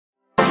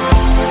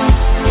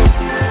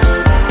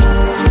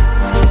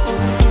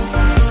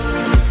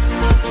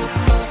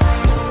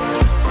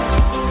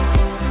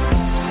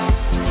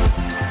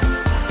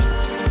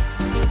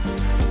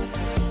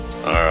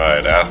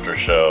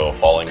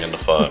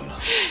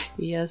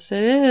Yes,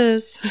 it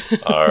is.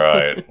 All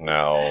right.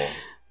 Now,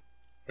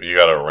 you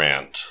got a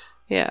rant.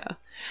 Yeah.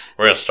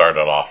 We're going to start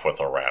it off with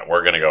a rant.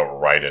 We're going to go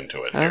right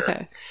into it here.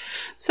 Okay.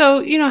 So,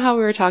 you know how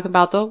we were talking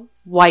about the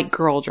white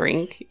girl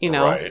drink, you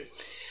know? Right.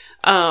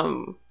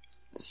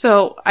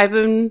 So I've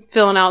been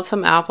filling out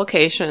some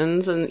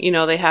applications and, you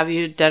know, they have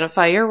you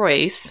identify your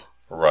race.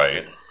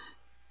 Right.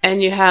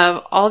 And you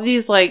have all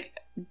these,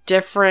 like,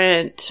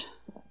 different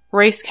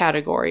race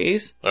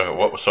categories.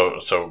 Okay,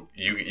 so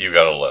you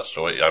got a list.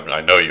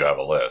 I know you have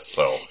a list,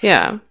 so...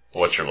 Yeah.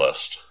 What's your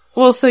list?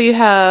 Well, so you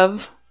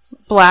have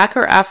Black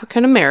or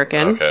African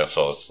American. Okay,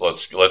 so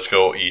let's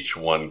go each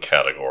one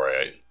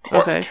category.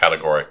 Okay.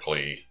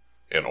 Categorically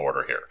in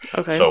order here.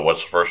 Okay. So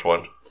what's the first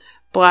one?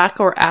 Black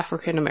or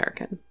African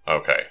American.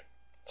 Okay.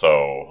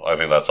 So I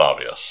think that's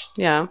obvious.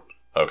 Yeah.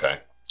 Okay.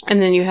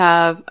 And then you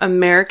have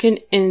American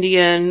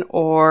Indian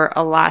or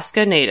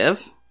Alaska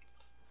Native.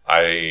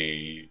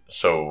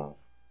 So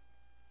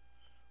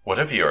what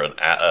if you're an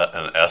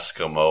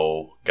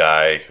Eskimo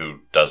guy who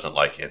doesn't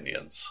like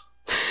Indians?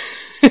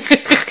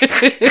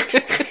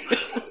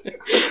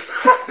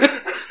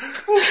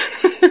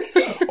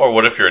 Or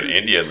what if you're an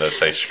Indian that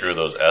say screw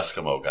those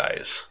Eskimo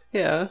guys?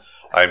 Yeah.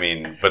 I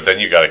mean, but then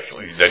you're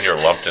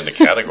lumped in the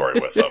category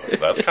with them.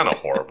 That's kind of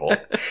horrible.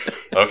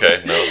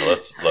 Okay, no,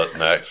 let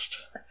next.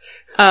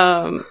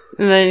 And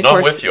then of no,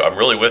 course, I'm with you. I'm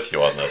really with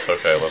you on this.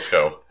 Okay, let's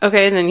go.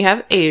 Okay, and then you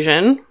have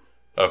Asian.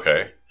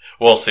 Okay.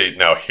 Well, see,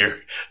 now here,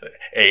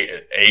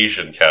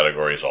 Asian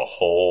category is a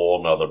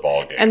whole nother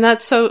ballgame. And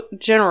that's so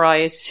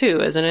generalized too,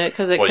 isn't it?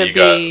 Because that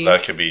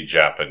could be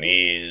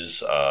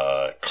Japanese,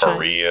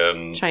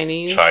 Korean,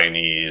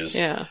 Chinese.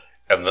 Yeah.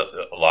 And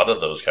a lot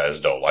of those guys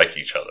don't like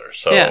each other.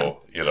 So, yeah.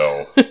 You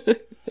know,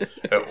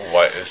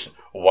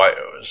 why?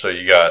 So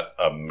you got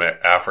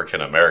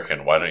African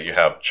American. Why don't you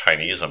have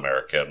Chinese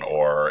American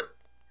or,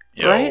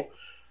 you know,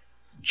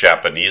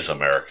 Japanese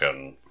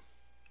American?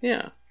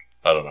 Yeah.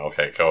 I don't know.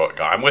 Okay, go.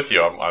 I'm with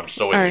you. I'm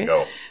still with you.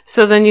 Go.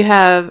 So then you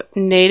have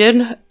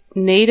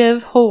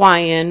Native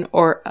Hawaiian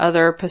or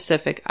other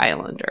Pacific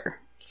Islander.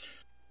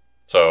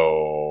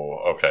 So,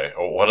 okay.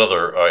 What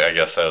other... I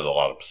guess there's a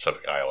lot of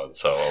Pacific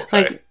Islands, so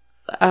okay.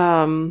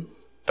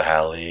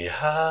 Bali.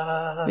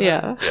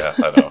 Yeah. Yeah,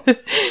 I know.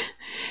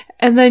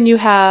 And then you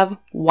have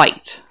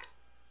white.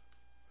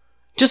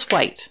 Just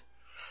white.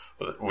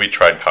 We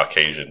tried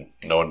Caucasian.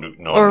 No one knew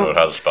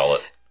how to spell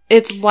it.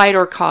 It's white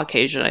or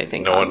Caucasian, I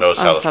think. No one knows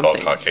how to spell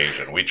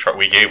Caucasian. We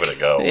gave it a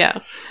go. Yeah.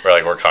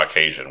 We're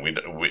Caucasian.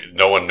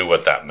 No one knew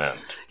what that meant.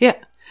 Yeah.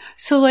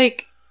 So,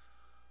 like,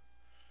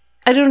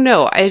 I don't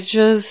know. I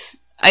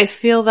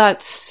feel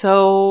that's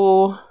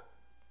so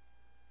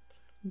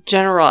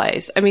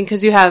generalized. I mean,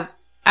 because you have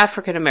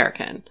African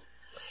American.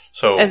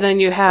 So, and then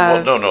you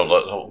have... Well, no.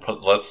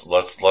 Let's...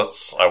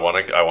 I want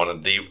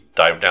to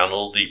dive down a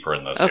little deeper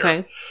in this okay.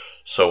 Here.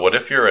 So what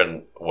if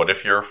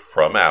you're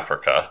from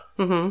Africa...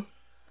 Mm-hmm.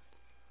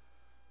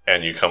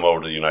 And you come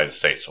over to the United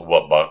States,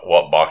 what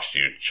box do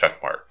you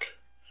check mark?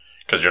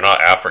 Because you're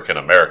not African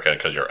American,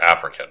 because you're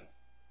African.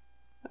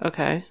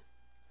 Okay.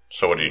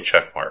 So what do you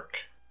check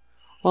mark?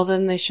 Well,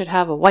 then they should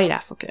have a white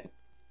African.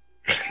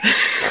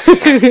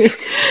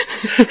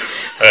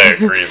 I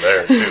agree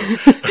there, too.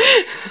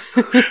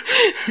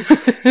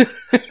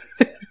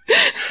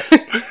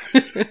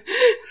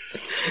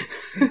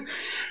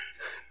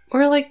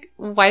 Or, like,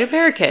 white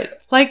American.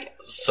 Like,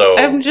 so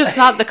I'm just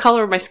not the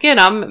color of my skin.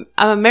 I'm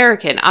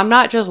American. I'm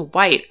not just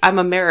white. I'm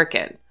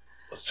American.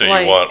 So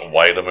you want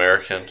white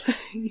American?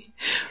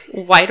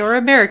 White or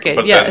American,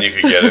 but yes. Then you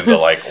could get into,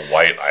 like,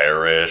 white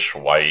Irish,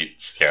 white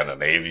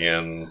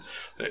Scandinavian.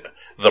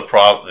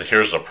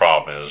 Here's the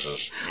problem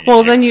is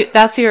well, then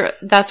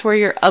that's where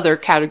your other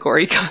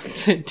category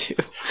comes into.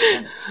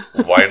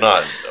 Why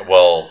not?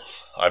 Well,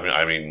 I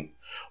mean,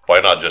 why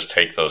not just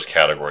take those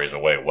categories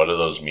away? What do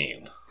those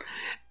mean?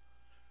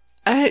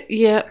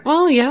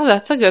 Yeah,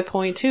 that's a good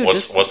point too.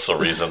 What's the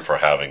reason for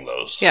having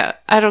those? Yeah,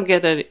 I don't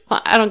get it.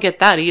 I don't get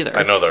that either.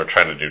 I know they're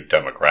trying to do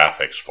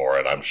demographics for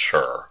it, I'm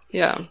sure.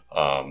 Yeah.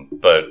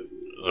 But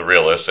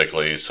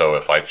realistically, so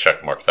if I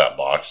check mark that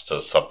box,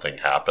 does something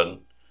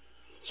happen?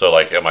 So,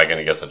 like, am I going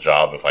to get the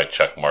job if I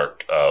check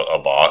mark a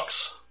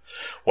box?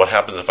 What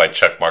happens if I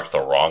check mark the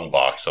wrong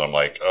box and I'm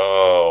like,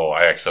 oh,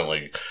 I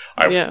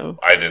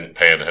didn't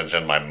pay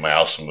attention, my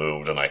mouse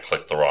moved and I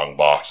clicked the wrong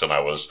box and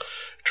I was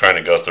trying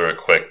to go through it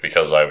quick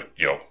because I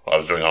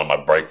was doing it on my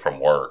break from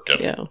work. And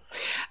yeah.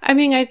 I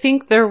mean, I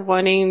think they're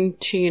wanting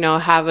to,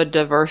 have a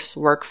diverse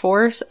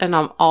workforce and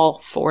I'm all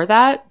for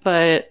that,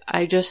 but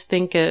I just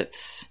think I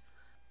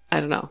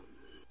don't know.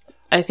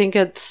 I think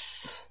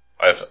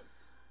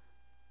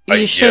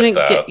you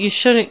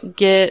shouldn't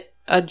get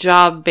a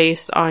job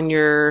based on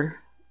your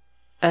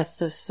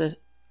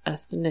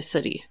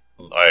ethnicity.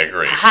 I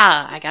agree.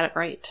 Aha, I got it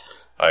right.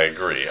 I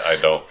agree. I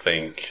don't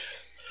think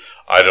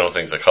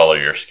the color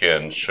of your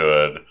skin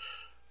should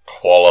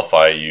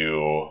qualify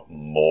you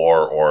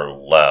more or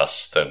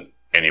less than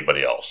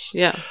anybody else.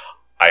 Yeah.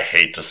 I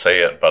hate to say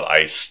it, but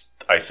I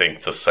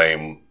think the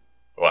same...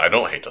 Well, I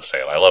don't hate to say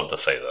it. I love to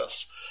say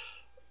this.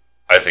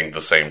 I think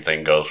the same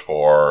thing goes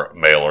for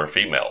male or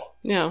female.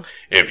 Yeah.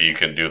 If you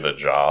can do the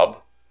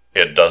job,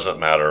 it doesn't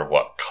matter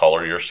what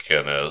color your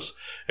skin is.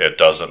 It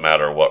doesn't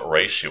matter what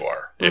race you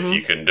are. If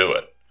you can do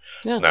it.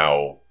 Yeah.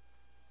 Now,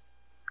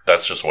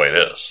 that's just the way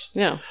it is.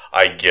 Yeah.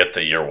 I get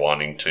that you're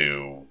wanting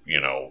to,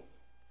 you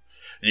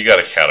got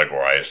to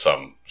categorize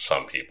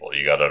some people.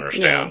 You got to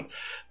understand.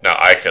 Yeah. Now,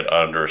 I could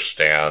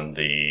understand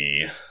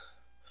the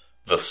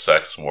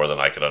sex more than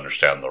I could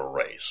understand the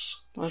race.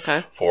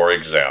 Okay. For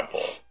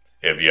example,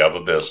 if you have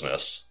a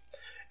business,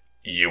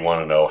 you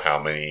want to know how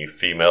many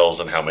females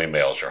and how many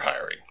males you're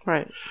hiring.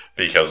 Right.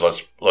 Because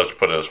let's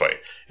put it this way.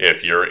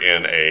 If you're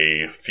in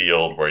a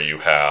field where you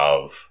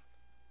have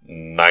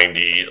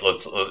 90,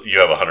 you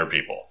have 100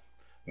 people.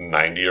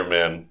 90 are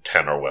men,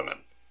 10 are women.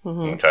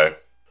 Mm-hmm. Okay?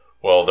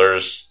 Well,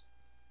 there's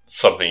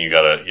something you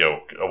gotta,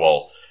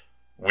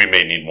 we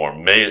may need more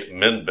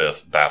men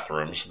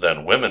bathrooms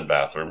than women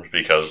bathrooms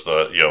because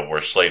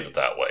we're slated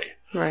that way.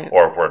 Right.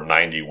 Or if we're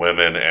 90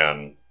 women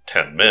and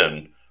 10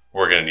 men,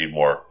 we're going to need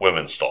more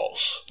women's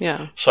stalls.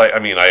 Yeah. So,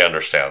 I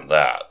understand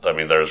that.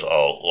 There's a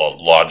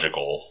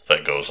logical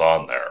that goes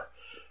on there.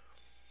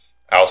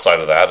 Outside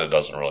of that, it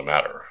doesn't really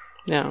matter.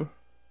 Yeah.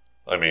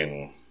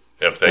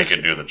 If they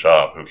could do the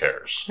job, who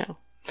cares? Yeah.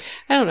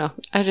 I don't know.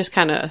 I just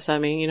kind of,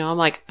 I'm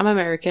like, I'm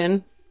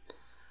American.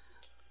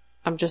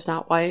 I'm just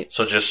not white.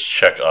 So just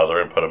check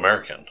other and put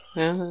American.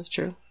 Yeah, that's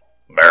true.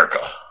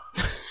 America.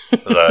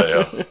 Is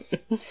that,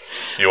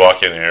 You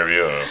walk in the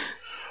interview and,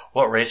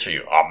 what race are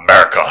you?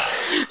 America.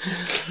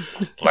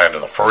 Land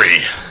of the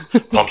free.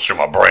 Pumps through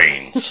my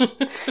brains.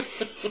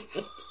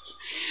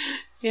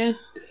 Yeah.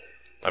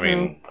 I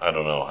don't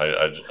know.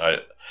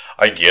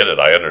 I get it.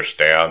 I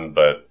understand,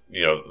 but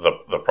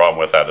the problem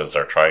with that is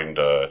they're trying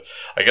to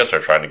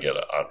get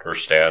an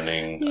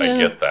understanding. Yeah, I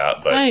get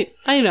that, but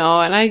I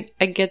know, and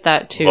I get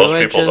that too.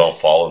 Most people don't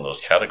fall in those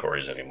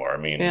categories anymore.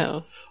 Yeah.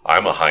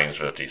 I'm a Heinz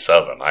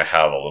 57. I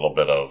have a little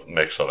bit of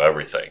mix of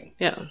everything.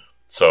 Yeah.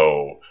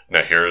 So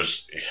now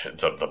here's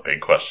the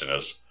big question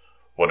is,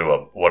 what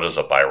does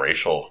a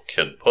biracial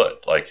kid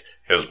put? Like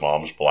his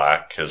mom's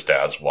black, his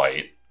dad's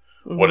white.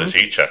 Mm-hmm. What does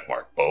he check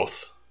mark?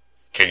 Both?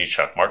 Can you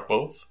check mark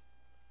both?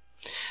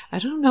 I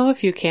don't know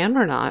if you can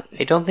or not.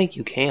 I don't think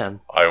you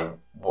can. I'm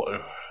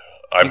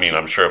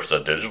sure if it's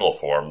a digital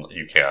form,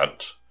 you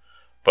can't.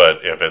 But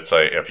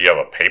if you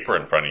have a paper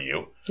in front of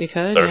you, you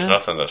could. There's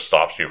nothing that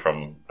stops you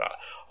from.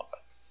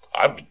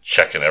 I'm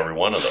checking every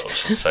one of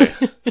those and say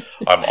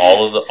I'm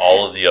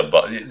all of the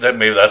above.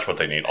 Maybe that's what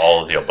they need.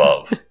 All of the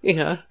above.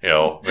 Yeah.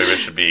 Maybe it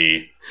should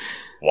be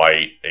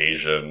white,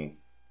 Asian,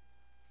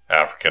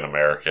 African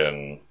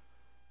American,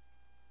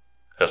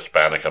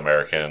 Hispanic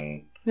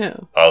American. Yeah.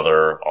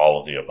 Other, all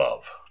of the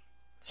above.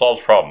 Solves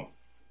the problem.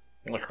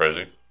 Isn't that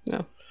crazy?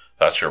 No.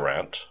 That's your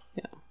rant.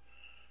 Yeah.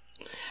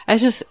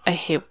 I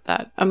hate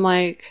that. I'm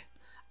like,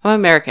 I'm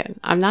American.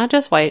 I'm not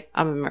just white.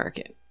 I'm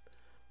American.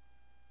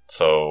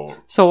 So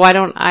why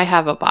don't I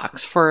have a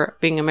box for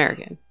being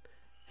American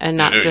and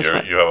not just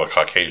white? You have a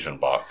Caucasian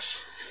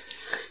box.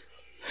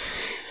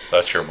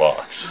 That's your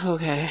box.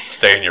 Okay.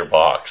 Stay in your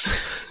box.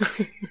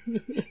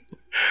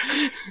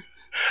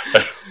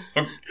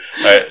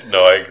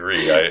 I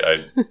agree.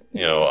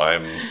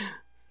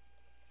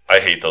 I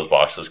hate those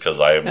boxes because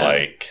I am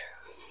like,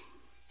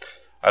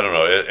 I don't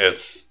know.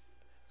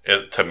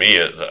 To me,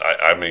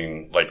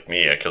 like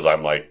me, because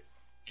I'm like,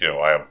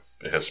 I have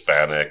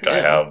Hispanic, yeah. I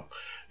have,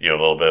 a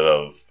little bit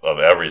of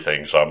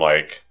everything. So I'm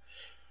like,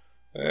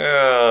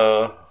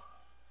 yeah.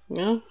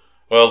 Yeah.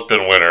 Well, it's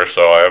been winter,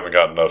 so I haven't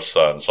got enough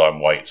sun, so I'm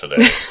white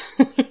today.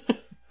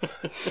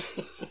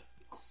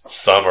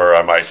 Summer,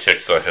 I might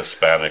kick the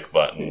Hispanic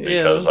button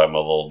because I'm a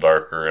little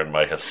darker and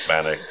my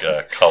Hispanic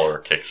color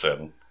kicks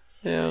in.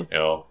 Yeah.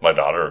 My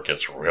daughter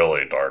gets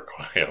really dark.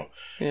 Yeah.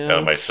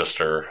 And my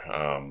sister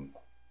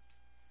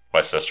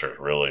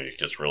really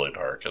gets really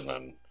dark, and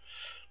then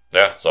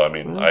So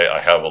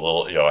I have a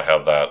little. I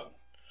have that.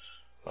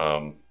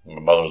 My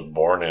mother was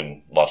born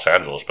in Los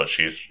Angeles, but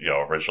she's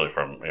originally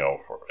from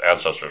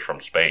ancestors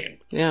from Spain.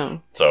 Yeah.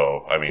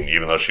 So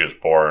even though she was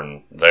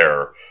born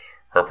there,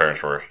 her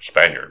parents were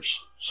Spaniards.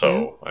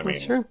 So,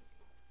 that's true.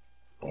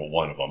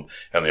 One of them,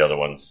 and the other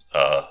one's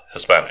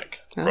Hispanic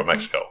from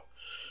Mexico.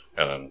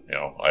 And then,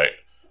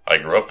 I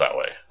grew up that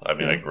way. I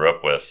grew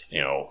up with,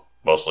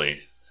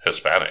 mostly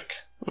Hispanic.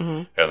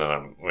 Mm-hmm. And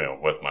then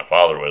with my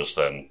father was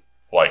then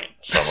white.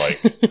 So I'm like,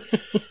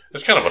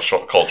 it's kind of a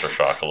culture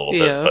shock a little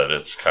bit, but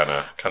it's kind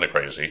of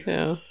crazy.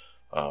 Yeah.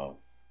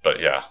 But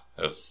yeah,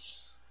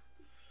 it's,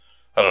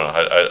 I don't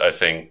know. I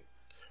think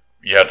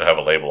you have to have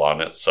a label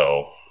on it.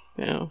 So,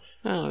 yeah.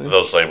 Oh.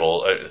 Those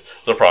labels.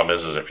 The problem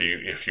is if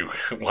you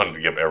wanted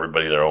to give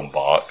everybody their own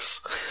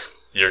box,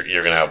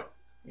 you're gonna have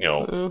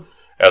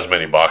as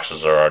many boxes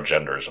as there are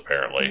genders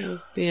apparently.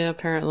 Yeah,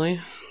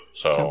 apparently.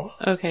 So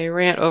okay,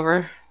 rant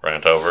over.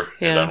 Rant over.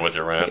 You're done with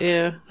your rant.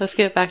 Yeah, let's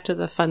get back to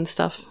the fun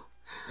stuff.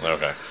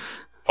 Okay,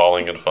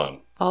 falling into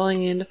fun.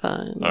 Falling into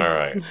fun. All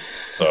right.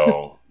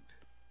 So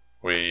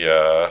we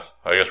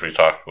I guess we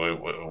talked.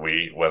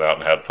 We went out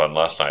and had fun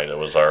last night. It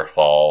was our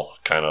fall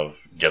kind of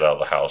get out of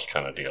the house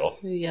kind of deal.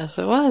 Yes,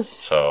 it was.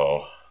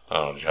 So,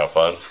 did you have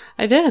fun?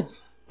 I did.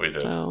 We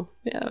did. So,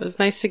 yeah, it was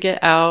nice to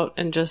get out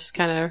and just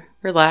kind of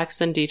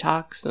relax and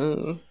detox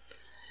and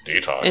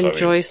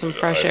enjoy some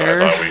fresh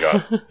air. I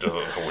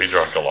thought we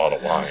drank a lot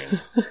of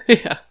wine.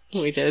 Yeah,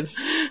 we did.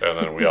 And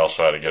then we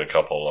also had to get a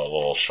couple of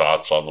little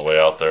shots on the way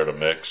out there to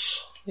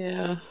mix.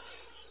 Yeah.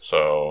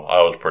 So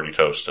I was pretty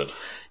toasted.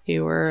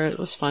 You were. It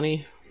was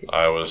funny.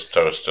 I was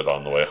toasted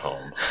on the way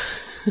home.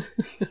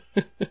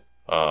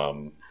 What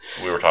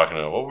were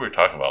we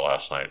talking about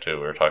last night too?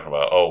 We were talking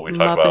about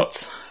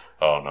Muppets.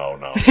 No.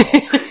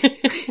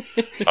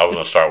 I was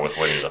going to start with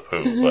Winnie the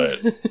Pooh,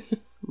 but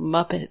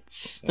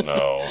Muppets.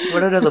 No.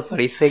 What another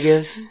funny thing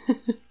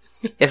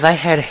is I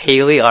had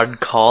Haley on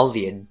call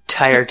the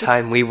entire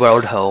time we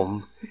rode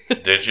home.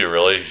 Did you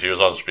really? She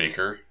was on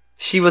speaker?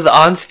 She was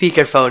on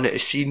speakerphone.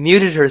 She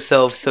muted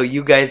herself so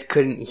you guys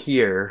couldn't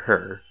hear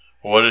her.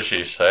 What did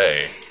she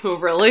say? Oh,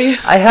 really?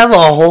 I have a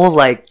whole,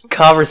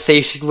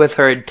 conversation with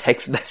her in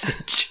text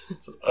message.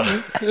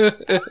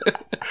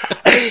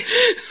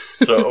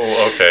 So,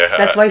 okay.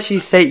 That's why she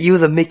sent you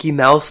the Mickey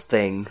Mouse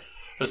thing.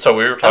 So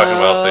we were talking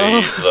about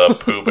the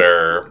Pooh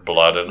Bear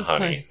Blood and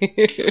Honey.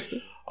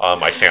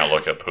 I can't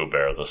look at Pooh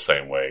Bear the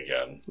same way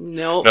again.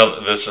 Nope. No,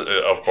 this,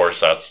 of course,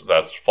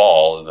 that's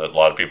fall, and a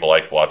lot of people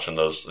like watching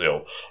those,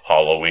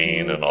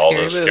 Halloween and all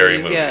those scary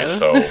movies. Yeah.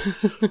 So,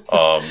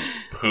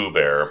 Pooh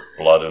Bear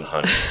Blood and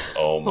Honey.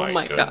 Oh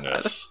my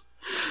goodness.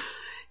 God.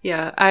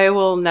 Yeah, I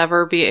will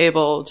never be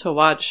able to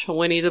watch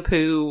Winnie the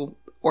Pooh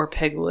or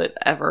Piglet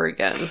ever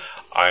again.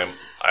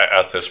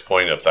 At this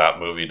point, if that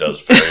movie does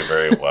very,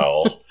 very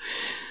well.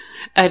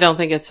 I don't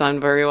think it's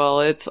done very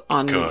well. It's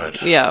on.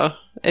 Good. Yeah,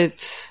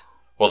 it's.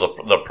 Well,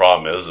 the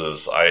problem is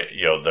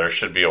there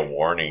should be a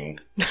warning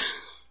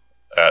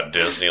at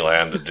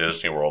Disneyland, at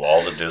Disney World,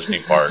 all the Disney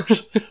parks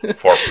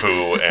for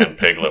Pooh and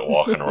Piglet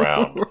walking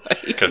around.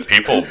 Because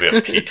people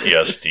get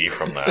PTSD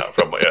from that.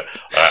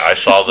 I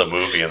saw the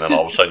movie, and then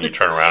all of a sudden you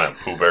turn around and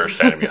Pooh Bear's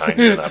standing behind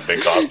you in that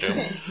big costume.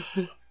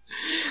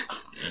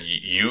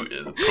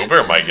 Pooh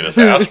Bear might get his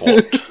ass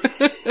whooped.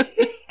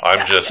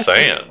 I'm just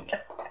saying.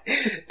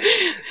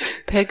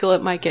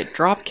 Piglet might get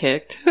drop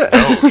kicked.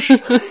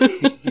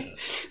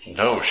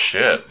 No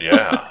shit,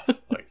 yeah.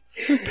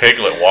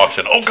 Piglet walks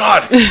in, oh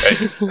god!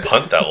 Hey,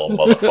 punt that little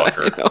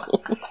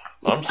motherfucker.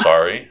 I'm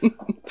sorry.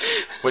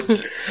 Wait,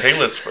 is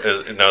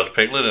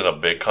Piglet in a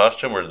big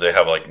costume, or do they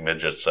have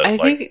midgets that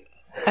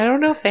I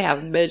don't know if they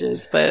have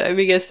midgets, but I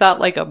mean, it's not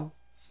like a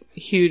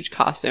huge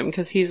costume,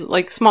 because he's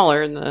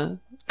smaller in the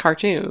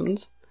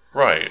cartoons.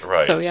 Right.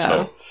 So, yeah.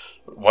 So,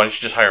 why don't you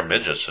just hire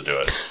midgets to do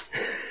it?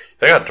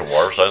 They got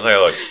dwarves. I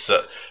think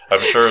they I'm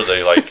sure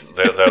they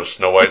have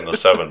Snow White and the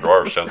Seven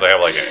Dwarfs, and they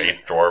have an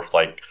eighth dwarf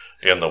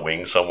in the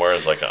wing somewhere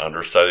as an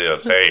understudy.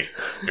 That's, hey,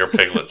 you're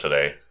Piglet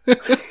today.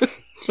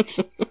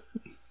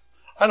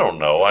 I don't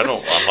know. I'm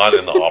not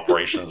in the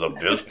operations of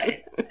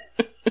Disney.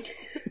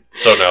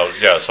 So now,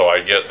 so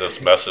I get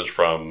this message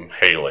from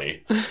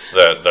Haley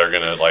that they're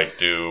gonna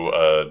do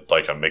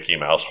a Mickey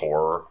Mouse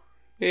horror.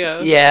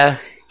 Yeah. Yeah.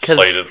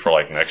 Slated for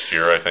next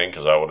year, I think.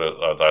 Is that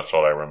what that's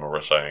what I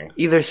remember saying?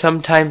 Either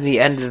sometime the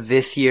end of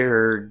this year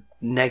or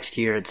next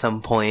year at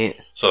some point.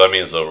 So that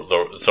means we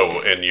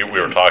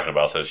were talking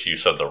about this. You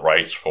said the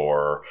rights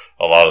for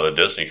a lot of the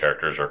Disney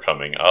characters are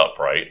coming up,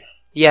 right?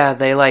 Yeah,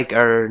 they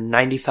are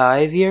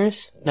 95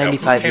 years.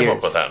 95 who came years.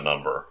 up with that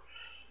number?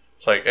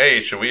 It's hey,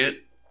 should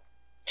we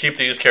keep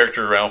these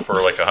characters around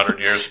for 100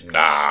 years?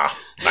 Nah,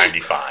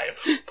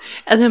 95.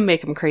 And then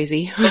make them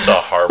crazy. It's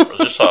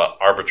just a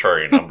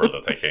arbitrary number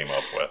that they came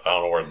up with. I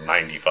don't know where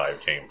 95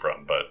 came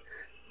from, but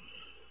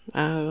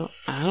I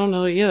don't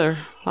know either.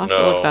 I'll have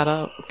to look that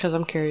up because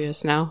I'm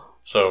curious now.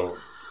 So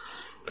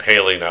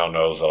Haley now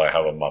knows that I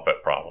have a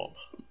Muppet problem.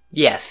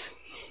 Yes.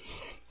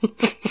 All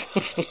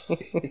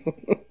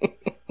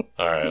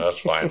right, that's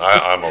fine.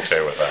 I'm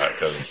okay with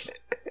that.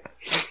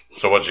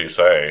 So what'd you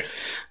say?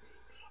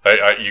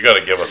 You got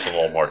to give us a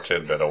little more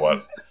tidbit of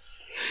what.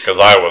 Because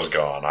I was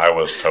gone. I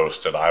was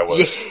toasted. I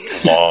was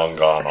long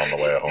gone on the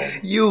way home.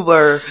 You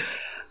were.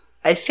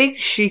 I think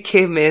she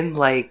came in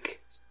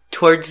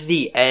towards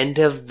the end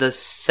of the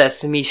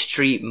Sesame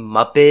Street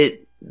Muppet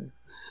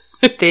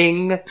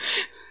thing.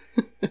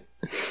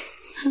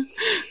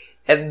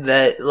 And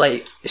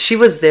that, she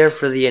was there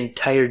for the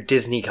entire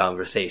Disney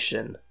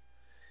conversation.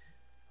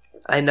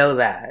 I know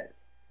that.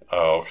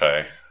 Oh,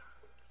 okay.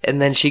 And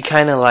then she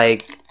kind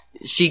of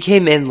she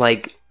came in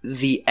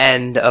the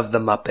end of the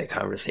Muppet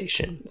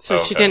conversation.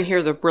 So she didn't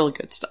hear the really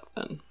good stuff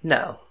then?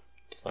 No.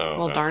 Oh, okay.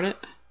 Well, darn it.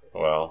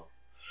 Well,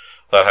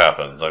 that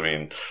happens. I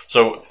mean,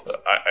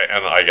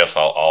 I guess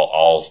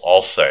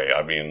I'll say,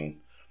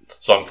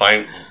 so I'm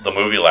fine. The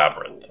movie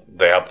Labyrinth,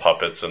 they have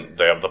puppets, and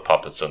they have the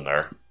puppets in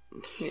there.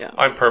 Yeah,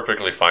 I'm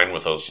perfectly fine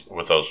with those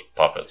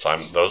puppets.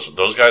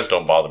 Those guys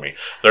don't bother me.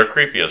 They're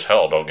creepy as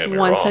hell. Don't get me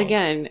wrong. Once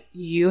again,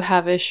 you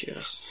have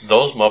issues.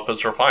 Those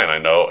Muppets are fine. I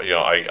know.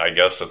 I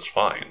guess it's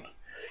fine.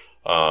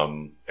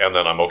 And And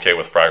then I'm okay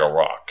with Fraggle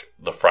Rock.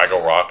 The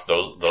Fraggle Rock,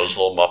 those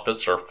little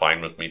Muppets are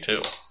fine with me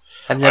too.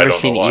 I've never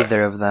seen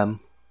either of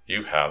them.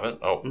 You haven't?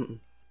 Oh. Mm-mm.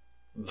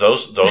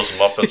 Those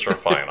Muppets are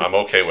fine. I'm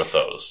okay with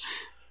those.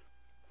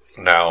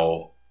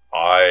 Now,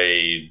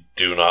 I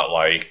do not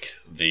like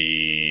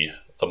the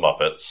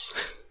Muppets.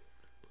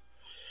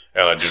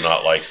 And I do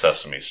not like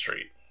Sesame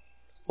Street.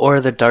 Or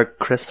the Dark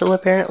Crystal,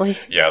 apparently?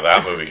 Yeah,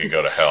 that movie could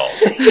go to hell.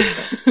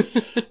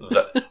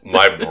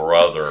 My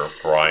brother,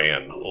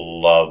 Brian,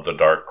 loved the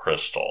Dark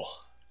Crystal.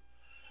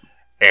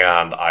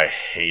 And I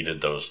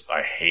hated those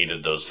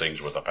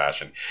things with a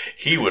passion.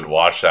 He would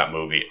watch that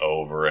movie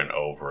over and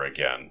over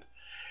again.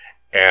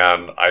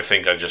 And I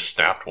think I just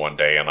snapped one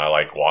day and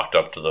I walked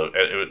up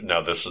to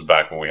now this is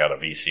back when we had a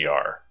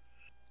VCR.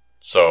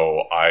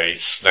 So I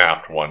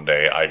snapped one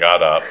day, I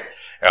got up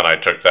and I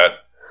took that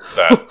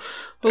oh,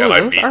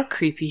 those are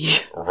creepy.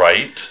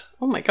 Right?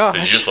 Oh my gosh.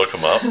 Did you just look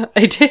them up?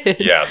 I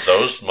did. Yeah,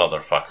 those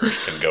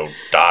motherfuckers can go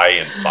die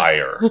in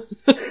fire.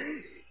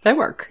 They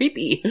were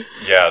creepy.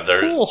 Yeah,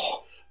 they're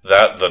cool.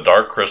 The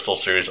Dark Crystal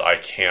series I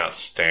can't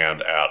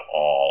stand at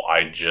all.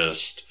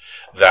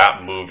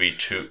 That movie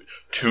to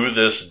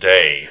this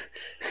day,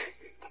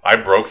 I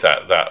broke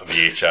that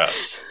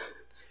VHS.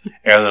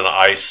 And then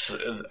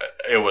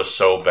it was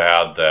so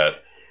bad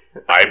that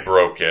I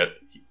broke it.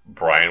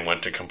 Brian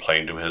went to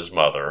complain to his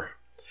mother,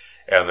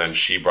 and then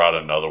she brought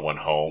another one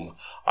home.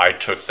 I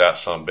took that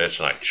sumbitch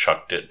and I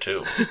chucked it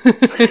too.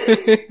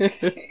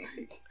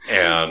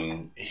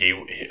 And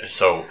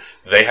so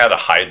they had to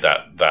hide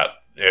that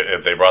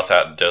if they brought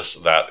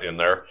that in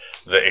there,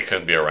 that it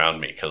couldn't be around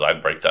me because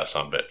I'd break that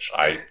sumbitch.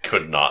 I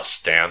could not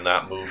stand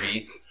that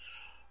movie.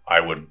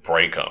 I would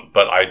break them,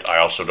 but I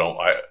also don't.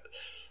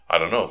 I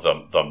don't know.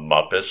 The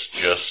Muppets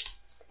just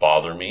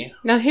bother me.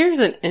 Now here's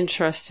an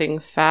interesting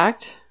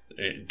fact.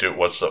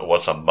 What's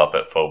a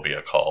Muppet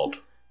phobia called?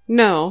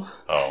 No.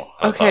 Oh,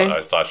 okay.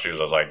 I thought she was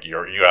like,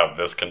 you have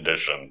this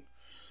condition,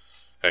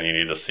 and you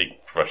need to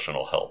seek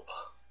professional help.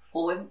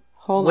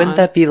 Wouldn't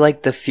that be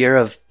like the fear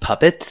of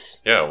puppets?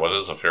 Yeah, what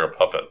is the fear of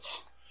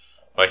puppets?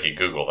 Mikey,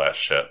 Google that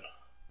shit.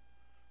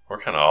 We're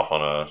kind of off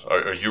on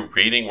Are you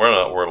reading?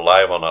 We're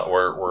live on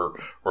we're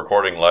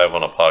recording live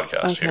on a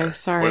podcast here. Okay,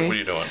 sorry. What are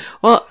you doing?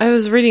 Well, I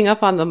was reading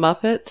up on the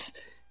Muppets,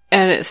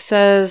 and it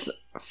says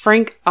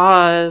Frank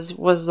Oz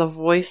was the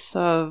voice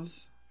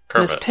of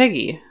Miss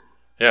Piggy.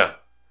 Yeah.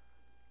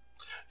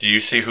 Do you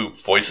see who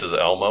voices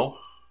Elmo?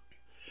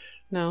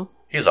 No.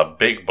 He's a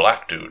big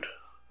black dude.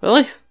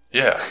 Really?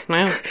 Yeah.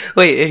 Wow.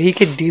 Wait, he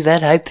could do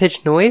that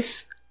high-pitched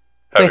noise?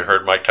 Have you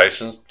heard Mike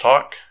Tyson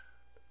talk?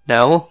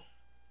 No.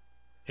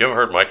 You ever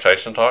heard Mike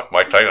Tyson talk?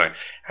 Mike Tyson,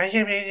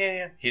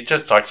 he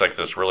just talks like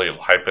this really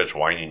high-pitched,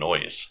 whiny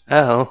noise.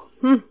 Oh.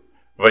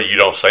 But you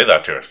don't say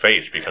that to his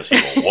face because he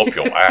will whoop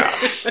your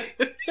ass.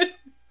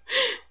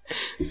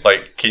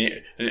 Like,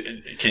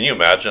 can you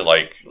imagine,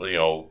 like, you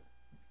know,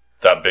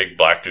 that big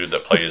black dude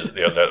that plays,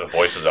 you know, that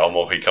voices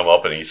Elmo, he come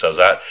up and he says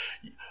that,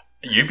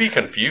 you'd be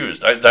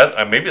confused.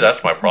 Maybe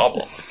that's my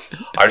problem.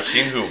 I've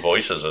seen who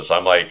voices this.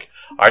 I'm like,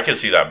 I can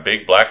see that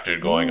big black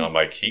dude going, I'm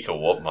like, he could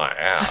whoop my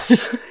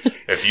ass.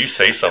 If you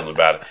say something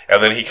about it,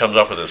 and then he comes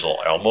up with his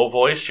little Elmo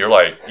voice, you're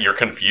like, you're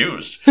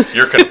confused.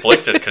 You're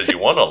conflicted because you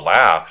want to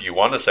laugh. You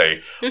want to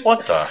say,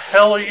 what the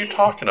hell are you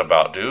talking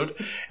about, dude?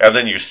 And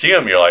then you see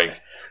him, you're like,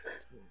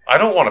 I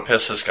don't want to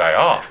piss this guy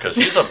off because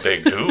he's a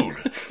big dude.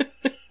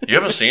 You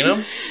haven't seen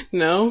him?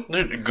 No.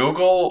 Dude,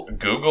 Google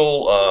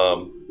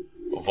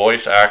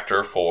voice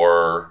actor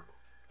for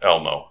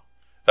Elmo.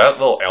 That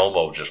little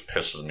Elmo just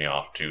pisses me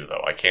off too,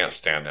 though. I can't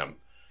stand him.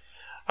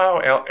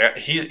 Oh,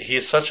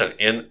 he's such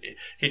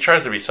he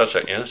tries to be such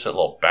an innocent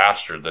little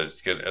bastard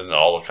that's getting in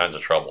all kinds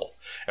of trouble.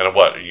 And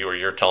what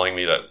you're telling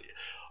me that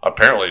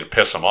apparently to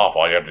piss him off,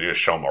 all you have to do is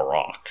show him a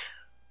rock,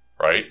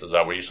 right? Is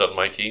that what you said,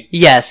 Mikey?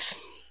 Yes.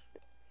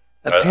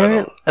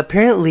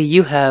 Apparently,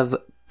 you have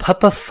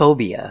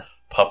puppophobia.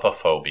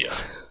 Puppophobia.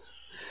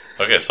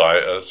 Okay,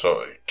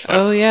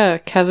 so yeah,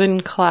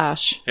 Kevin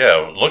Clash.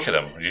 Yeah, look at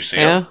him. Do you see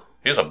him?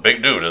 He's a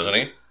big dude, isn't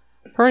he?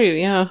 Pretty,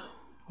 yeah.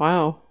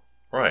 Wow.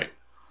 Right.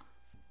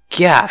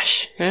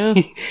 Gosh. Yeah.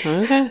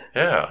 Okay.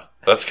 Yeah,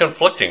 that's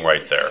conflicting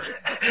right there.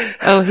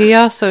 Oh, he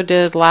also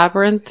did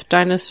Labyrinth,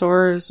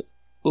 Dinosaurs,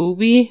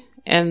 Ooby,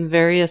 and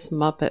various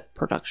Muppet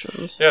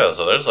productions. Yeah,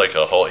 so there's like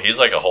he's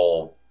like a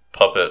whole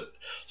puppet.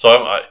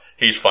 So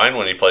he's fine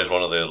when he plays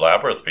one of the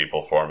Labyrinth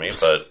people for me,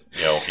 but,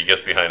 you know, he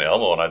gets behind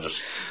Elmo and I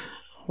just...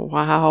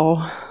 Wow.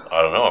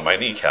 I don't know. I might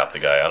kneecap the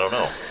guy. I don't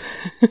know.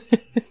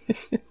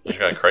 He's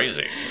kind of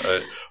crazy.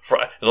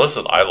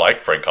 Listen, I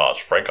like Frank Oz.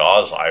 Frank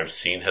Oz, I've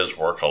seen his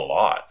work a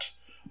lot.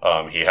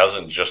 He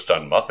hasn't just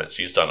done Muppets.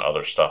 He's done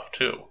other stuff,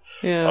 too.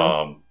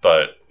 Yeah.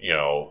 But, you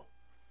know,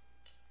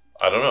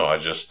 I don't know.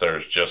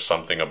 There's just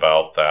something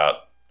about that.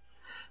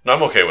 And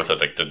I'm okay with it.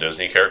 Like the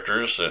Disney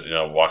characters, you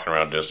know, walking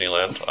around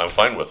Disneyland. I'm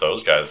fine with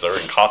those guys. They're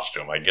in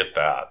costume. I get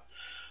that.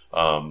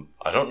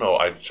 I don't know.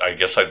 I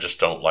guess I just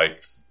don't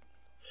like...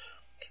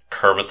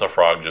 Kermit the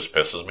Frog just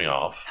pisses me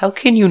off. How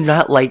can you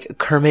not like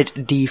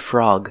Kermit the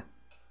Frog?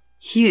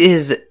 He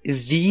is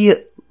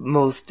the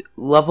most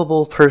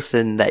lovable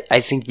person that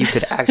I think you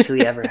could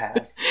actually ever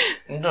have.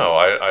 No,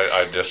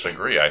 I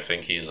disagree. I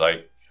think he's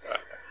like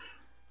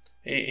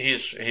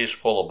he's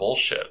full of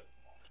bullshit.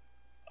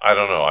 I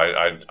don't know.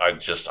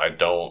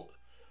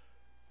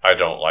 I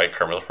don't like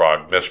Kermit the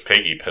Frog. Miss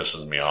Piggy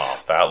pisses me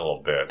off. That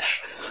little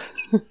bitch.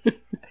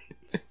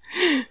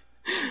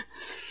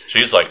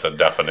 She's like the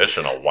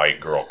definition of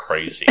white girl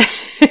crazy.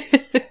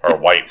 Or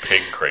white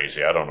pig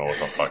crazy. I don't know what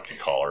the fuck you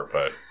call her,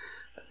 but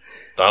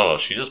I don't know.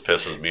 She just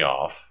pisses me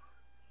off.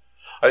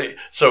 And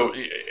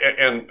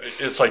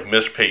it's like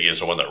Miss Piggy is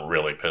the one that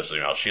really pisses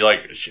me off. She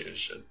like,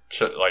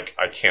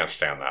 I can't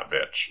stand that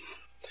bitch.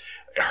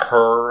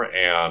 Her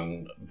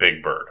and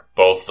Big Bird.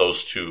 Both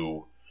those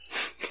two.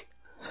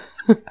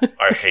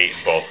 I hate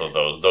both of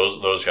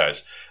those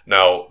guys.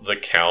 Now, the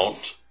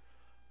Count,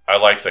 I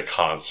like the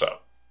concept.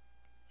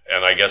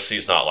 And I guess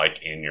he's not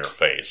like in your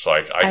face.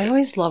 Like I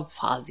always love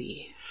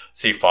Fozzie.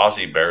 See,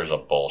 Fozzie Bear's a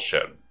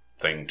bullshit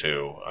thing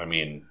too. I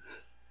mean,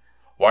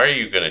 why are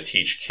you going to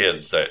teach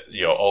kids that,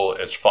 oh,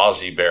 it's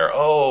Fozzie Bear.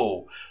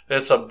 Oh,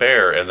 it's a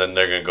bear. And then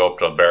they're going to go up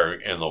to a bear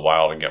in the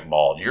wild and get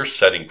mauled. You're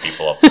setting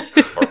people up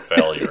for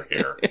failure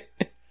here.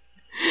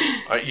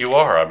 You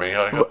are. I mean,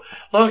 I go,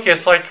 look,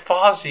 it's like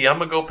Fozzie. I'm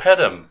going to go pet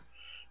him.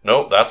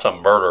 Nope, that's a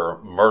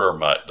murder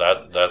mutt.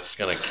 That's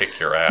going to kick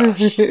your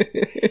ass.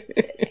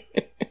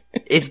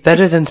 It's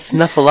better than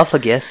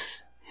Snuffleupagus.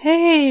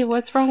 Hey,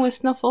 what's wrong with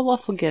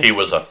Snuffleupagus? He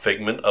was a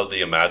figment of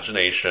the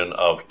imagination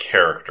of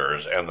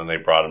characters, and then they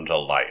brought him to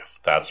life.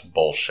 That's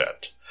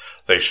bullshit.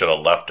 They should have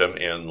left him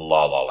in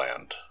La La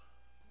Land.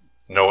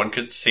 No one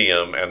could see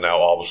him, and now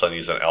all of a sudden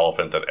he's an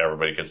elephant that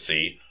everybody could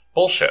see.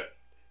 Bullshit.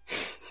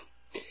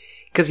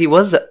 Because he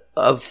was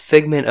a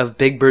figment of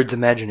Big Bird's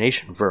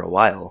imagination for a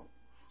while.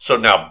 So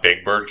now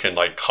Big Bird can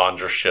like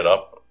conjure shit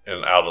up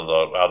and out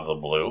of the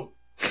blue.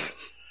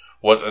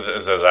 What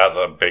is that?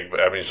 The big?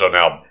 I mean, so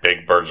now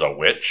Big Bird's a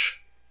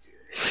witch.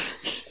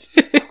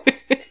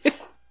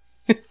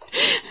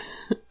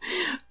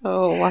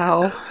 Oh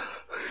wow!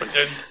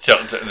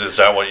 Is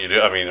that what you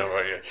do? I mean,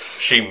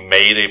 she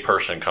made a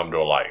person come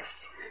to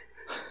life.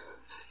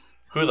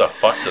 Who the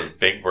fuck does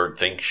Big Bird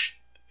think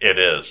it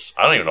is?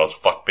 I don't even know what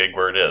the fuck Big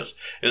Bird is.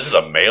 Is it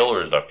a male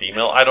or is it a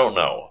female? I don't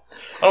know.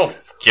 I don't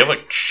give a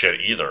shit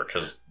either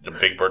because the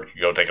Big Bird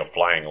could go take a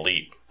flying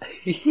leap.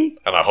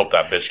 And I hope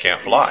that bitch can't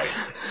fly.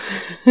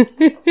 I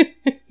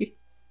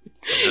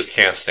just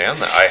can't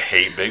stand that. I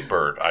hate Big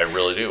Bird. I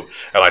really do.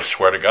 And I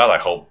swear to God, I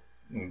hope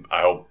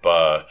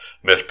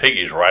Miss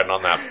Piggy's riding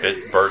on that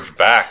bird's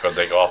back when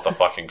they go off the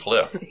fucking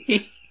cliff.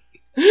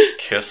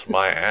 Kiss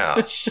my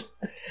ass.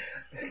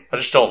 I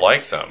just don't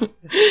like them.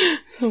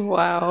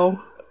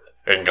 Wow.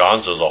 And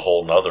Gonzo's a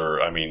whole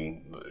nother. I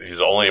mean, he's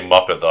the only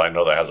Muppet that I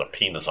know that has a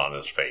penis on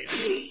his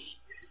face.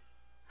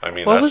 I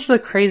mean, what was the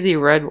crazy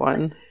red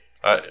one?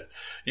 Why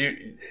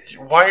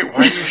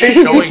are you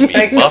showing me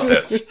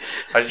Muppets?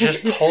 I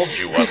just told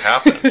you what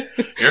happened.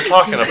 You're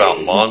talking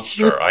about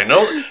Monster. I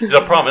know.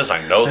 The problem is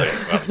I know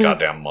they've got the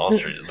goddamn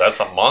monster. That's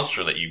a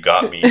monster that you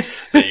got me,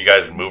 that you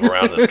guys move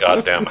around this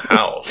goddamn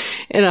house.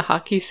 In a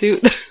hockey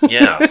suit.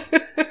 Yeah.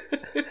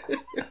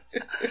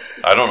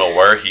 I don't know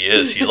where he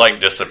is. He like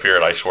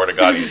disappeared. I swear to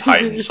God he's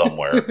hiding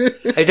somewhere.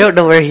 I don't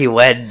know where he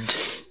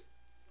went.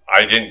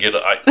 I didn't get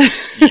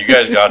you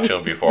guys got to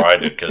him before I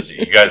did because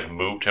you guys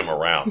moved him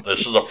around.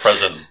 This is a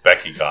present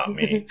Becky got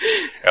me.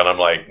 And I'm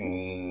like,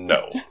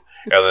 no.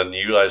 And then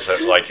you guys,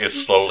 like, it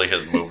slowly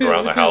has moved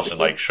around the house and,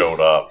 like, showed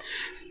up.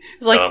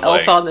 It's like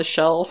Elf on the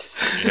Shelf.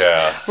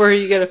 Yeah. Where are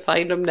you going to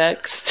find him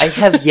next? I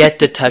have yet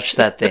to touch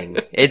that thing.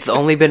 It's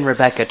only been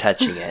Rebecca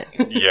touching it.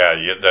 Yeah,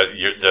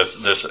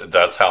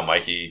 that's how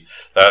Mikey,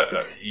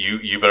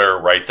 you better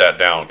write that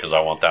down because I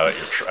want that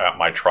at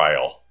my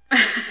trial.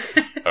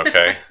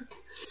 Okay?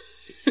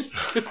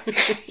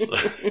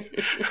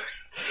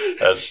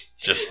 That's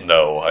just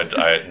no. I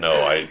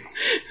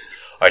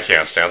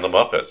can't stand the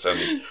Muppets,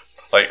 and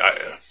like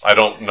I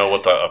don't know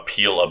what the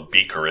appeal of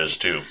Beaker is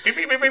too. Beep,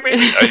 beep, beep, beep,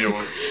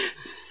 beep.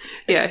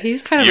 Yeah,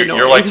 he's kind of annoying.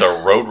 You're like the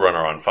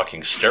Roadrunner on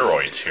fucking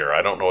steroids here.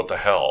 I don't know what the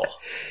hell.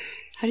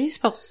 How do you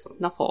spell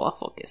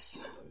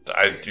Snuffleupagus?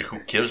 Who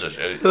gives a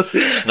shit?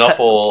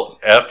 Snuffle,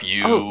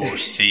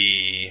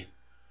 F-U-C...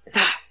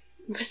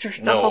 Mr.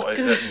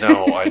 Snuffleupagus.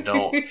 No, I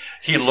don't.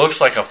 He looks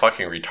like a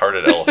fucking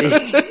retarded elephant.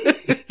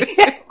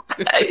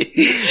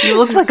 He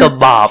looks like a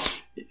mop.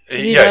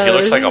 He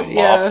looks like a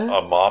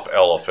mop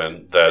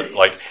elephant that,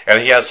 like,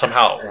 and he has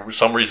for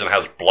some reason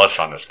has blush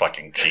on his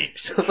fucking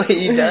cheeks.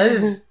 He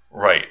does?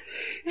 Right.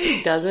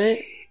 He doesn't.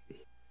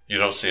 You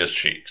don't see his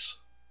cheeks.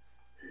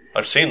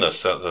 I've seen this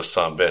son of a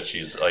bitch.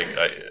 He's like,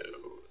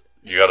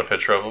 you got a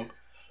picture of him?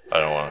 I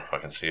don't want to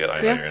fucking see it.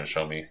 I know you're going to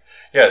show me.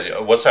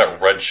 Yeah, what's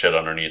that red shit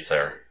underneath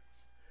there?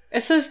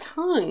 It says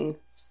tongue.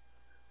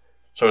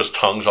 So his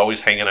tongue's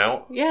always hanging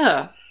out?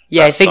 Yeah.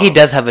 Yeah, I think he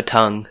does have a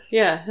tongue.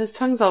 Yeah, his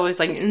tongue's always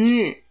like,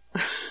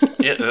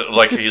 Yeah,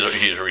 like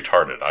he's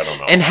retarded. I don't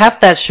know. And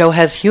half that show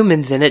has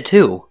humans in it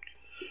too.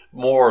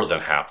 More than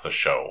half the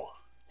show.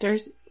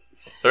 There's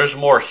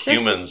more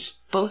humans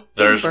both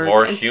Big There's Bird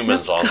more and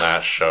humans Snuff on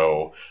that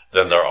show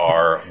than there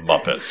are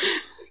Muppets.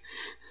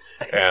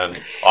 And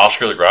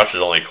Oscar the Grouch is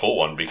the only cool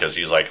one because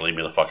he's like, leave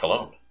me the fuck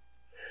alone.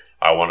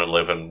 I want to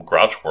live in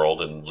Grouch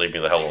World and leave me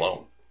the hell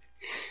alone.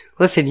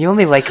 Listen, you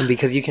only like him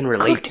because you can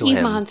relate to Cookie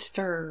him.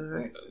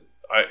 Monster.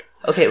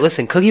 Okay,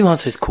 listen, Cookie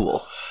Monster's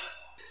cool.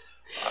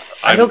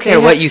 I don't care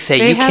what you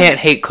say, you can't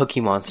hate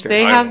Cookie Monster.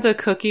 They have the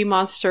Cookie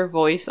Monster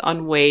voice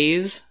on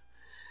Waze,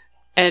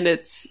 and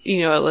it's,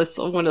 it's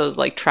one of those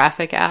like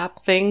traffic app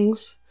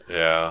things.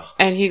 Yeah.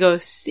 And he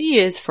goes, C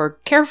is for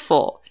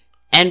careful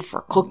and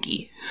for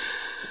cookie.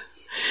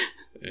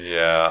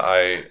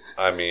 Yeah,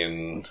 I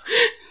mean,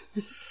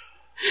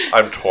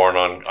 I'm torn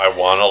on, I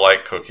want to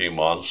like Cookie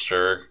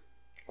Monster.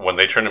 When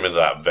they turned him into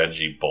that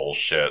veggie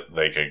bullshit,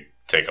 they could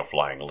take a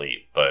flying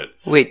leap, but...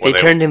 Wait, they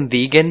turned him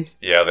vegan?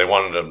 Yeah, they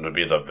wanted him to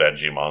be the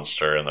veggie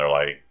monster, and they're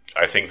like,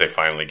 I think they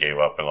finally gave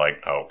up and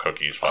like, oh,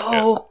 Cookies, fuck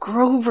it. Oh,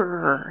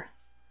 Grover.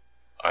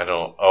 I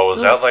don't... Oh,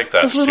 is that like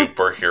that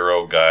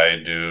superhero guy,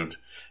 dude?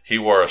 He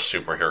wore a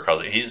superhero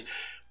costume.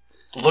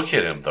 Look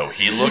at him, though.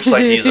 He looks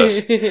like he's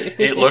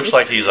it looks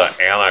like he's an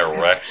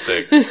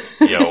anorexic,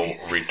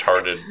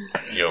 retarded,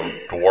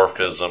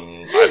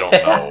 dwarfism. I don't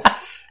know.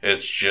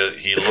 It's just,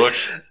 he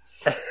looks...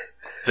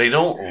 They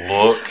don't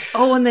look...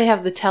 Oh, and they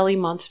have the Telly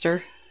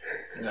Monster.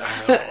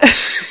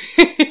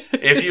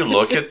 If you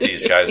look at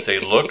these guys, they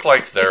look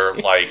like they're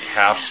like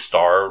half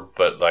starved,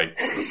 but like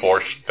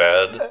force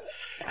fed.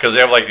 Because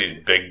they have like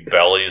these big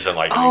bellies and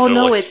like these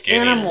little it's skinny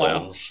animal.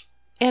 limbs.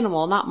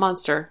 Animal, not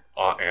monster.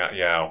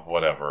 Yeah,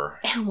 whatever.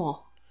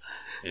 Animal.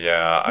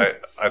 Yeah,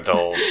 I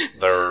don't...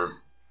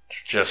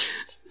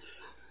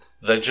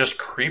 They're just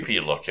creepy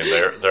looking.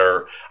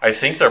 I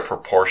think they're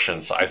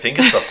proportions. I think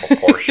it's the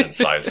proportion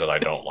size that I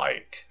don't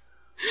like.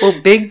 Well,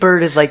 Big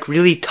Bird is like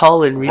really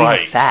tall and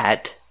really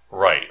fat.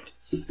 Right.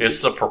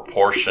 It's the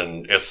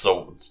proportion. It's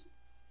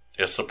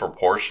the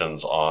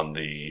proportions on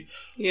the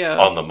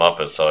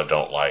Muppets that I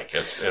don't like.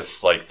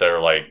 It's like they're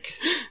like,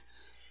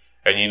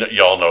 and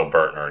y'all know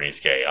Bert and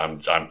Ernie's gay. I'm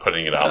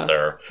putting it out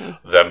there.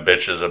 Them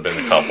bitches have been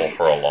a couple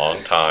for a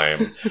long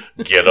time.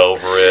 Get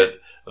over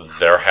it.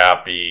 They're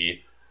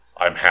happy.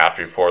 I'm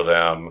happy for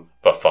them,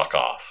 but fuck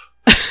off.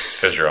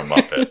 Because you're a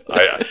Muppet.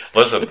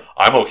 Listen,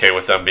 I'm okay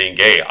with them being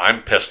gay.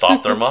 I'm pissed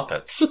off they're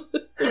Muppets.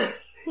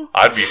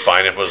 I'd be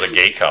fine if it was a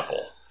gay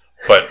couple.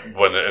 But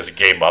when it's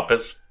gay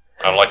Muppets,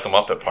 I don't like the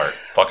Muppet part.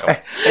 Fuck them.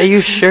 Are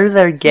you sure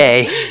they're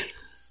gay?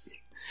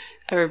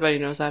 Everybody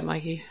knows that,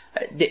 Mikey.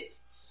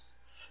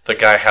 The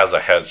guy has a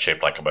head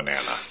shaped like a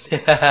banana.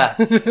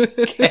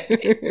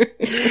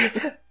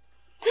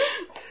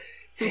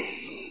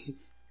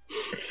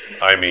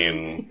 I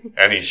mean,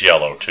 and he's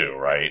yellow too,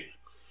 right?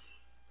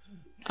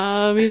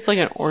 He's like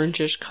an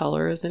orangish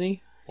color, isn't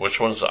he? Which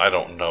one's, I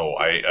don't know.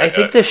 I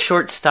think the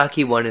short,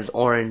 stocky one is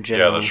orange.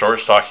 Yeah, the short,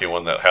 stocky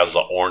one that has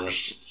the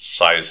orange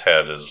size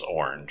head is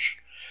orange.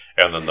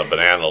 And then the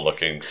banana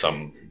looking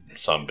some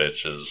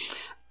bitch is...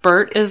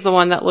 Bert is the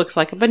one that looks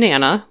like a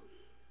banana.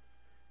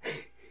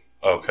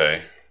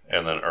 Okay.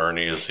 And then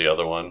Ernie is the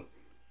other one?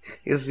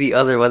 Is the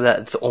other one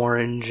that's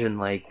orange and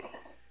like...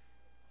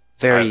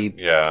 very...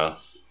 Yeah.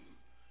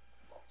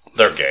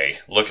 They're gay.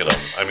 Look at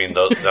them. I mean,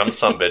 them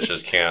some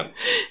bitches can't...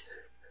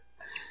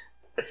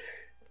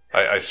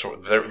 I swear,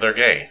 they're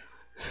gay.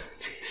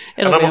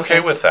 And I'm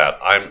okay with that.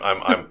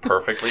 I'm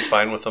perfectly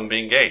fine with them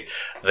being gay.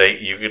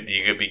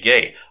 You could be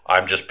gay.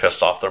 I'm just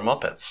pissed off they're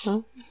Muppets.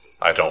 Huh?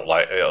 I don't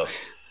like...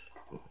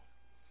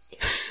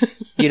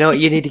 You know what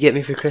you need to get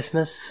me for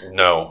Christmas?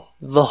 No.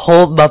 The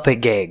whole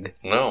Muppet gang.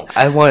 No.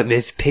 I want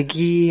Miss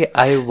Piggy.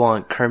 I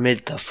want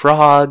Kermit the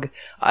Frog.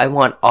 I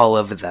want all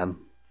of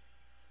them.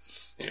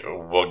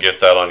 We'll get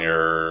that on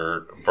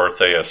your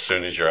birthday as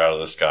soon as you're out of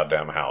this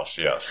goddamn house.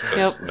 Yes.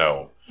 Yep.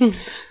 No.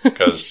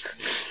 Because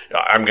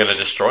I'm going to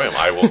destroy them.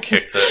 I will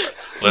kick the...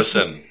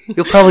 Listen.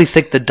 You'll probably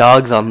stick the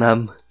dogs on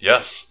them.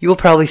 Yes. You will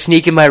probably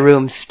sneak in my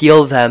room,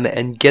 steal them,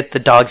 and get the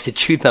dogs to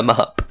chew them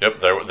up.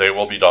 Yep, they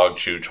will be dog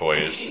chew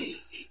toys.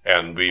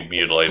 And be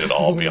mutilated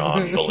all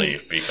beyond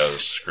belief,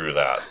 because screw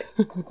that.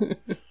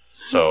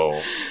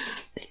 So,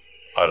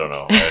 I don't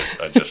know.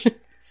 I just...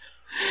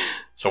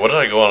 So what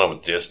did I go on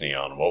with Disney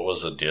on? What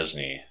was the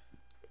Disney?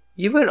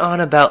 You went on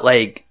about,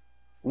 like,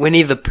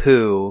 Winnie the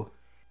Pooh.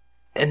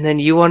 And then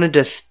you wanted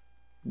to,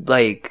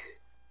 like...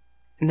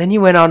 And then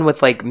you went on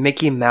with, like,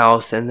 Mickey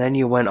Mouse, and then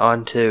you went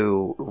on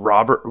to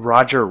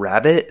Roger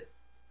Rabbit.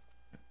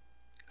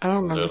 I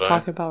don't remember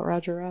talking about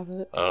Roger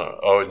Rabbit.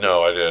 Oh,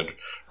 no, I did.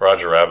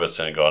 Roger Rabbit's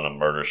going to go on a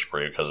murder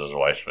spree because his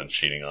wife's been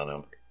cheating on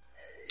him.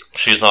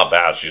 She's not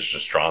bad. She's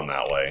just drawn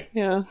that way.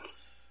 Yeah.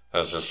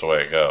 That's just the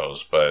way it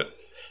goes. But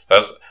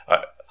that's...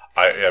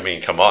 I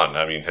mean, come on.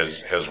 I mean,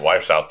 his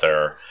wife's out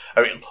there.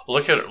 I mean,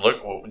 look.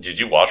 Did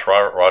you watch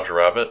Roger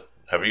Rabbit?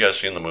 Have you guys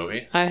seen the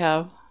movie? I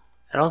have.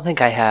 I don't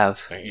think I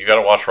have. You got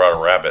to watch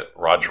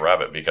Roger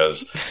Rabbit,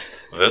 because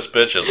this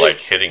bitch is like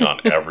hitting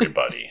on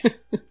everybody,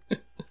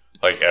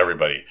 like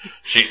everybody.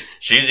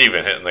 She's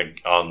even hitting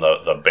on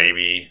the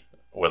baby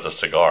with a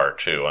cigar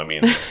too. I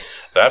mean,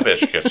 that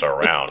bitch gets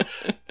around.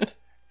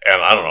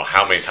 And I don't know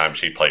how many times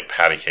she played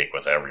patty cake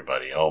with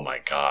everybody. Oh my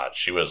God,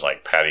 she was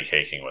like patty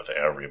caking with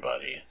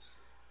everybody.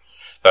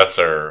 That's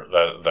their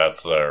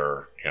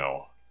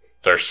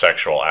their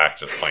sexual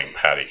act is playing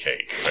patty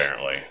cake,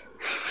 apparently.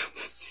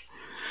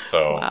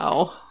 So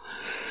Wow.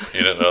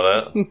 you didn't know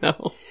that?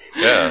 No.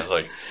 Yeah, it's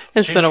like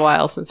It's been a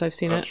while since I've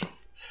seen it.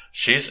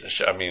 she was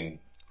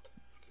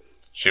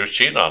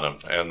cheating on him,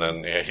 and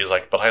then he's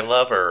like, "But I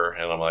love her,"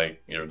 and I'm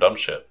like, "You're dumb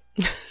shit."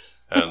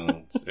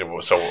 And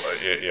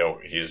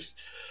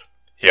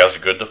he has a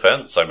good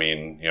defense. I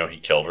mean, he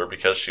killed her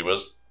because she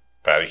was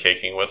patty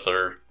caking with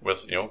her.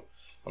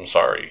 I'm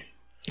sorry.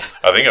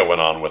 I think it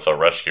went on with the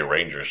Rescue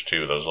Rangers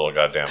too. Those little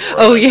goddamn.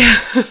 Oh yeah.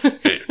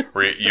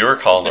 You were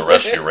calling the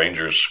Rescue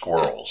Rangers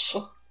squirrels.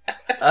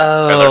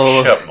 Oh. And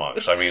they're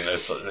chipmunks. I mean,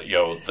 it's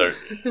they're.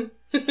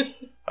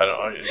 I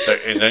don't.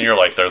 And then you're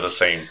like, they're the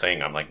same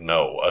thing. I'm like,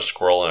 no, a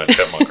squirrel and a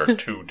chipmunk are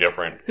two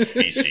different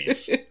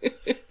species.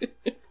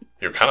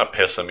 You're kind of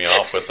pissing me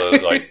off with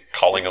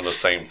calling them the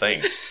same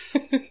thing.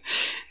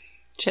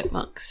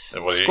 Chipmunks,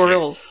 Well,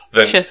 squirrels,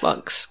 then-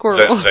 chipmunks,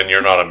 squirrels. Then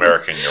you're not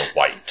American. You're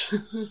white.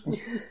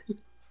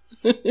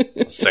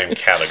 Same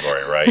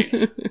category,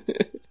 right?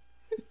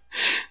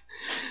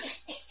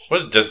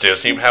 What does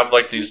Disney have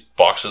like these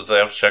boxes that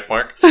have check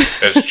mark?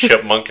 Is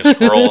chipmunk and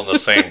squirrel in the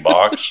same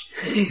box?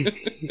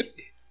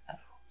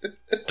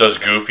 Does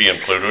Goofy and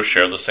Pluto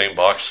share the same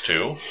box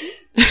too?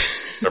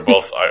 They're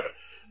both.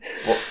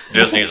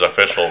 Disney's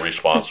official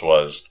response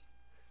was,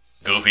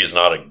 "Goofy's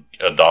not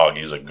a dog;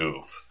 he's a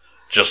goof.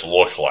 Just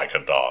look like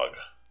a dog.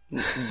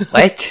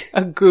 What?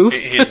 A goof.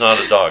 He's not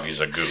a dog; he's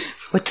a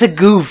goof." What's a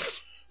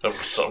goof?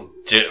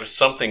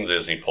 Something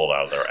Disney pulled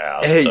out of their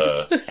ass.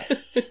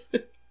 Hey.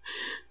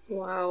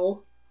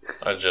 Wow.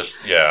 And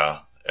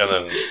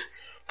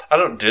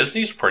then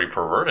Disney's pretty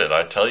perverted.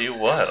 I tell you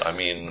what. I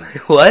mean,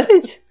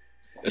 What?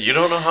 you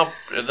don't know how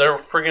they're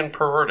friggin'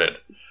 perverted.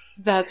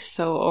 That's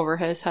so over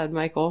his head,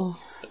 Michael.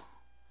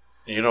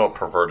 You know what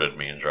perverted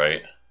means,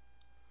 right?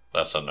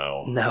 That's a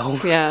no. No.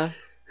 Yeah.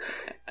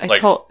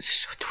 Like-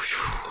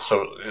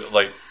 So,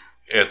 like,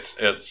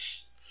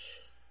 it's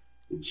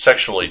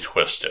sexually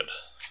twisted.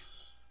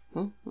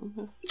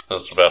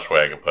 That's the best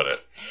way I can put it.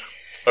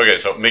 Okay,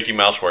 so Mickey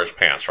Mouse wears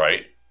pants,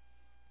 right?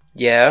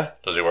 Yeah.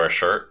 Does he wear a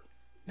shirt?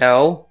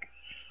 No.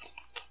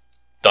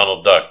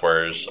 Donald Duck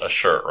wears a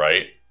shirt,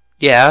 right?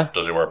 Yeah.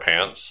 Does he wear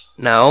pants?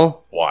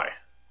 No. Why?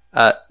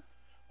 Uh.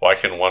 Why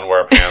can one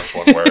wear pants,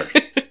 one wear...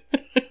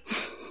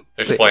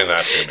 Explain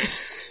that to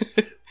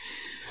me.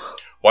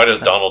 Why does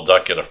Donald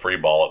Duck get a free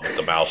ball but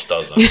the mouse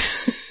doesn't?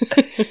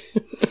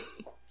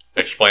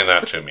 Explain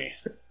that to me.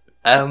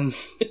 And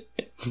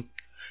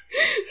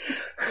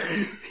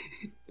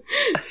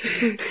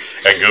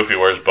Goofy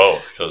wears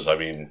both, because,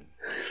 and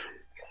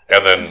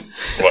then,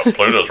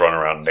 Pluto's running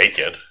around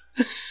naked.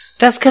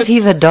 That's because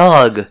he's a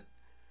dog.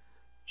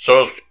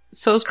 So is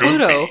So's Goofy.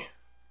 Pluto.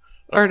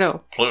 Or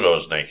no.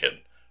 Pluto's naked.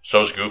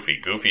 So is Goofy.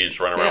 Goofy's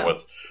running around Yeah.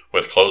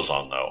 with clothes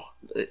on, though.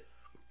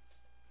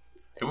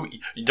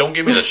 Don't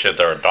give me the shit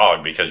they're a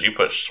dog, because you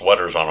put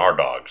sweaters on our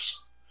dogs.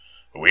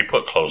 We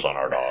put clothes on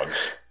our dogs.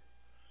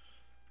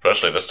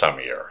 Especially this time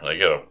of year. They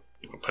get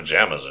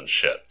pajamas and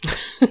shit.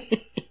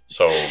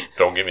 So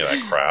don't give me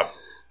that crap.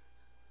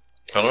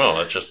 I don't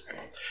know.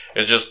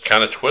 It's just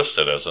kind of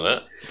twisted, isn't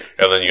it?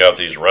 And then you have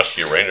these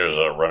Rescue Rangers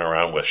that run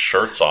around with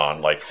shirts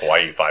on, like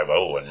Hawaii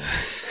Five-0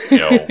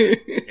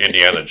 and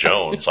Indiana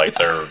Jones, like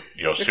they're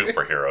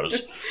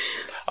superheroes.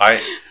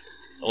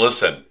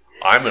 Listen.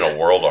 I'm in a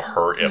world of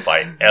hurt if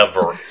I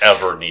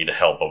ever need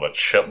help of a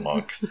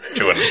chipmunk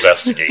to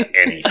investigate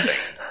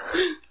anything.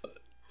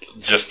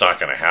 Just not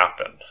going to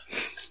happen.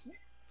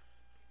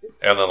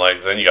 And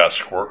then you got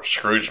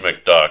Scrooge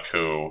McDuck,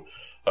 who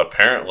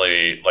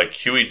apparently, like,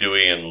 Huey,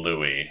 Dewey, and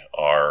Louie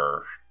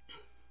are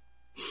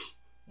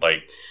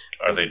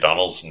they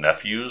Donald's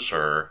nephews,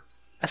 or?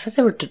 I thought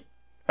they were...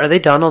 Are they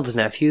Donald's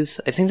nephews?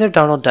 I think they're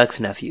Donald Duck's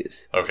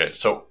nephews. Okay,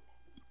 so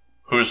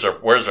where's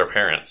their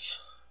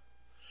parents?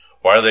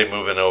 Why are they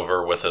moving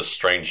over with this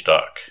strange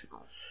duck?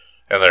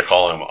 And they're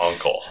calling him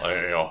Uncle.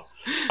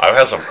 I've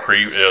had some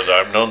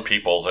I've known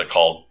people that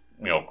call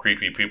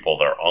creepy people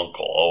their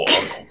uncle. Oh,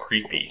 Uncle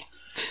Creepy.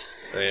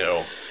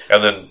 And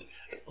then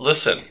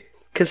listen.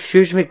 Because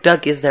Scrooge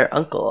McDuck is their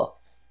uncle.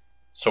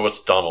 So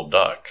it's Donald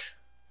Duck.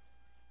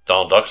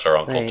 Donald Duck's our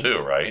uncle Right. too,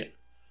 right?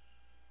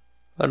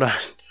 Hold on.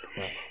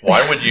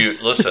 Why would you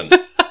listen?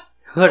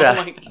 Hold Oh on.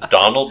 my God.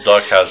 Donald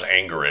Duck has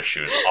anger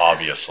issues,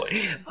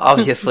 obviously.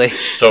 Obviously.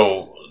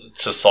 So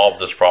to solve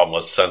this problem,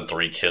 let's send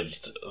 3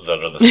 kids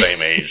that are the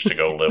same age to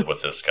go live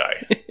with this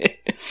guy.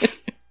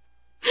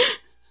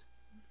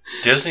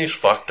 Disney's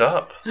fucked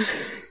up.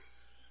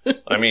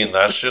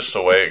 That's just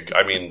the way...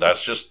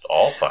 that's just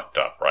all fucked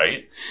up,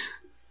 right?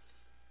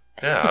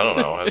 Yeah, I don't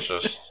know. It's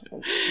just...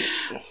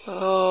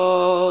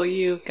 Oh,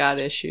 you've got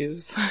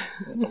issues.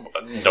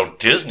 No,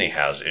 Disney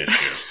has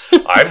issues.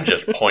 I'm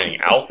just pointing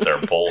out their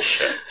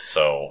bullshit,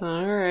 so...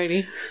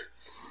 Alrighty.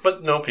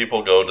 But no,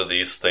 people go to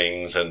these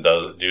things and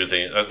do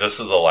things. This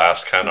is the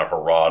last kind of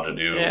hurrah to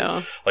do.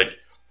 Yeah. Like,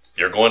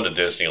 you're going to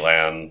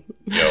Disneyland,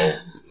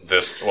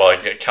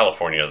 like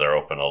California, they're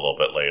open a little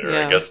bit later.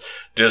 Yeah. I guess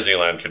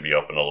Disneyland could be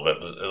open a little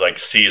bit, like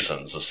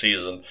seasons. The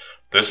season,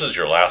 this is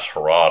your last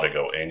hurrah to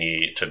do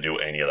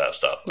any of that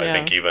stuff. Yeah. I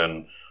think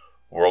even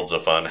Worlds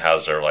of Fun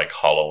has their like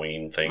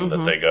Halloween thing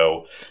that they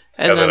go,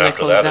 And then they after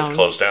close that down. it's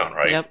closed down,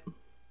 right? Yep.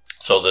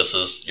 So this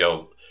is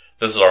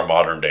our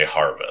modern day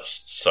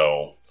harvest.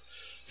 So,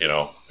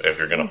 if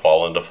you're going to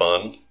fall into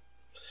fun,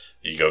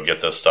 you go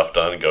get this stuff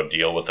done, go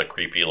deal with the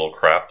creepy little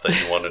crap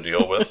that you want to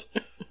deal with,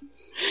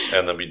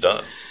 and then be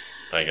done.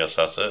 I guess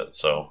that's it.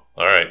 So,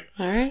 all right.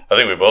 All right. I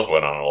think we both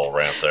went on a little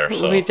rant there.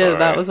 So, We did. all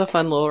That right. was a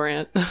fun little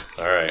rant.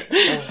 All right.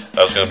 That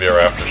was going to be our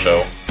after show.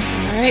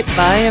 All right.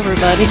 Bye,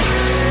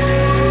 everybody.